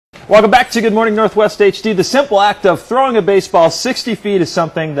Welcome back to Good Morning Northwest HD. The simple act of throwing a baseball 60 feet is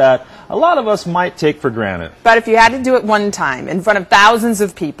something that a lot of us might take for granted. But if you had to do it one time in front of thousands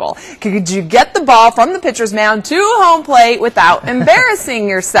of people, could you get the ball from the pitcher's mound to home plate without embarrassing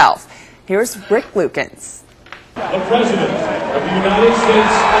yourself? Here's Rick Lukens. The President of the United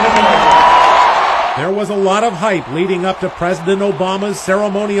States of America. There was a lot of hype leading up to President Obama's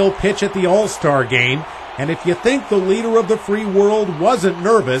ceremonial pitch at the All-Star game. And if you think the leader of the free world wasn't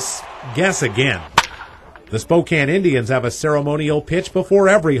nervous, guess again. The Spokane Indians have a ceremonial pitch before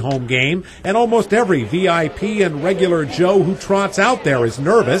every home game, and almost every VIP and regular Joe who trots out there is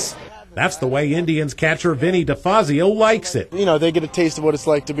nervous. That's the way Indians catcher Vinny DeFazio likes it. You know, they get a taste of what it's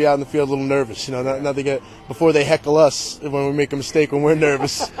like to be out in the field a little nervous. You know, now they get, before they heckle us when we make a mistake when we're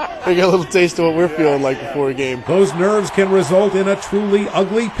nervous, they get a little taste of what we're feeling like before a game. Those nerves can result in a truly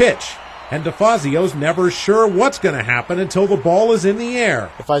ugly pitch. And DeFazio's never sure what's going to happen until the ball is in the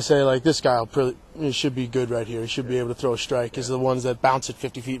air. If I say, like, this guy he should be good right here. He should be able to throw a strike. He's the ones that bounce it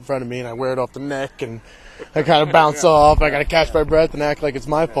 50 feet in front of me, and I wear it off the neck, and I kind of bounce off. I got to catch my breath and act like it's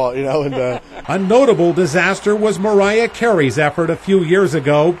my fault, you know. And a notable disaster was Mariah Carey's effort a few years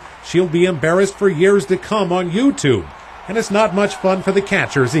ago. She'll be embarrassed for years to come on YouTube. And it's not much fun for the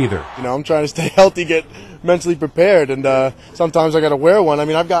catchers either. You know, I'm trying to stay healthy, get mentally prepared, and sometimes I got to wear one. I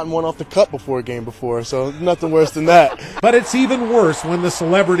mean, I've gotten one off the cut before a game before, so nothing worse than that. But it's even worse when the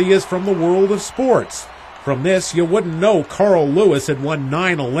celebrity is from the world of sports. From this, you wouldn't know Carl Lewis had won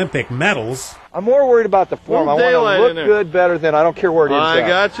 9 Olympic medals. I'm more worried about the form. I want to look good better than I don't care where it is. I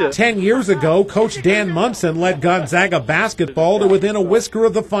gotcha. 10 years ago, Coach Dan Munson led Gonzaga basketball to within a whisker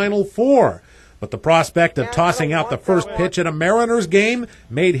of the Final Four. But the prospect of tossing out the first pitch at a Mariners game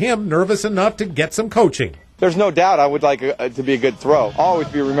made him nervous enough to get some coaching. There's no doubt I would like it to be a good throw. I'll always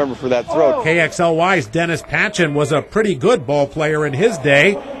be remembered for that throw. KXLY's Dennis Patchen was a pretty good ball player in his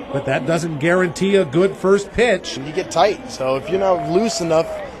day, but that doesn't guarantee a good first pitch. You get tight, so if you're not loose enough,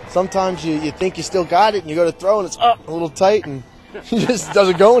 sometimes you think you still got it, and you go to throw, and it's up a little tight, and it just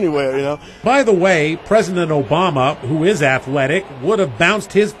doesn't go anywhere, you know. By the way, President Obama, who is athletic, would have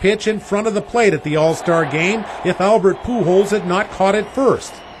bounced his pitch in front of the plate at the All-Star game if Albert Pujols had not caught it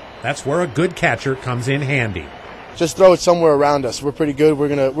first. That's where a good catcher comes in handy. Just throw it somewhere around us. We're pretty good. We're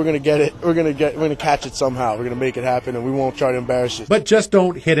gonna get it. We're gonna catch it somehow. We're gonna make it happen, and we won't try to embarrass you. But just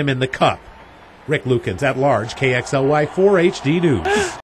don't hit him in the cup. Rick Lukens at large, KXLY 4 HD News.